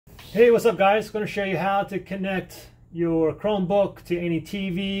Hey, what's up guys? I'm going to show you how to connect your Chromebook to any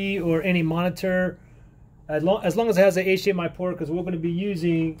TV or any monitor as long as it has an HDMI port, because we're going to be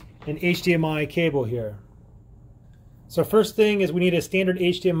using an HDMI cable here. So first thing is we need a standard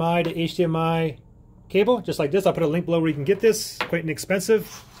HDMI to HDMI cable, just like this. I'll put a link below where you can get this. Quite inexpensive.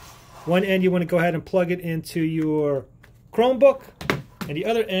 One end you want to go ahead and plug it into your Chromebook, and the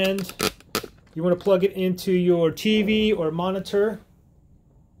other end you want to plug it into your TV or monitor.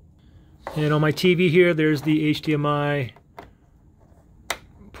 And on my TV here, there's the HDMI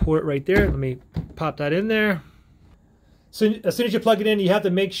port right there. Let me pop that in there. So as soon as you plug it in, you have to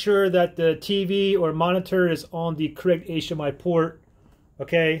make sure that the TV or monitor is on the correct HDMI port.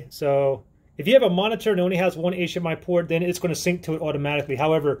 Okay, so if you have a monitor and only has one HDMI port, then it's going to sync to it automatically.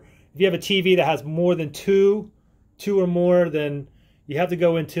 However, if you have a TV that has more than two or more, then you have to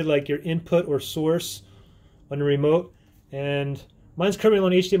go into like your input or source on the remote. And mine's currently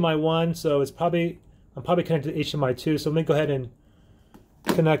on HDMI 1, so I'm probably connected to HDMI 2. So let me go ahead and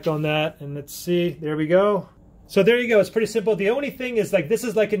connect on that, and let's see. There we go. So there you go. It's pretty simple. The only thing is, like, this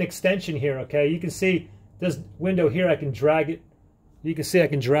is like an extension here. Okay, you can see this window here. I can drag it. You can see I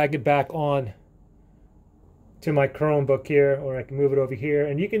can drag it back on to my Chromebook here, or I can move it over here,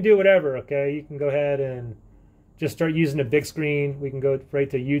 and you can do whatever. Okay, you can go ahead and just start using the big screen. We can go right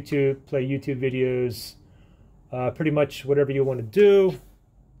to YouTube, play YouTube videos. Pretty much whatever you want to do.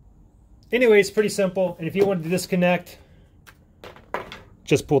 Anyway, it's pretty simple. And if you want to disconnect,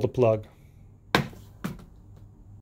 just pull the plug.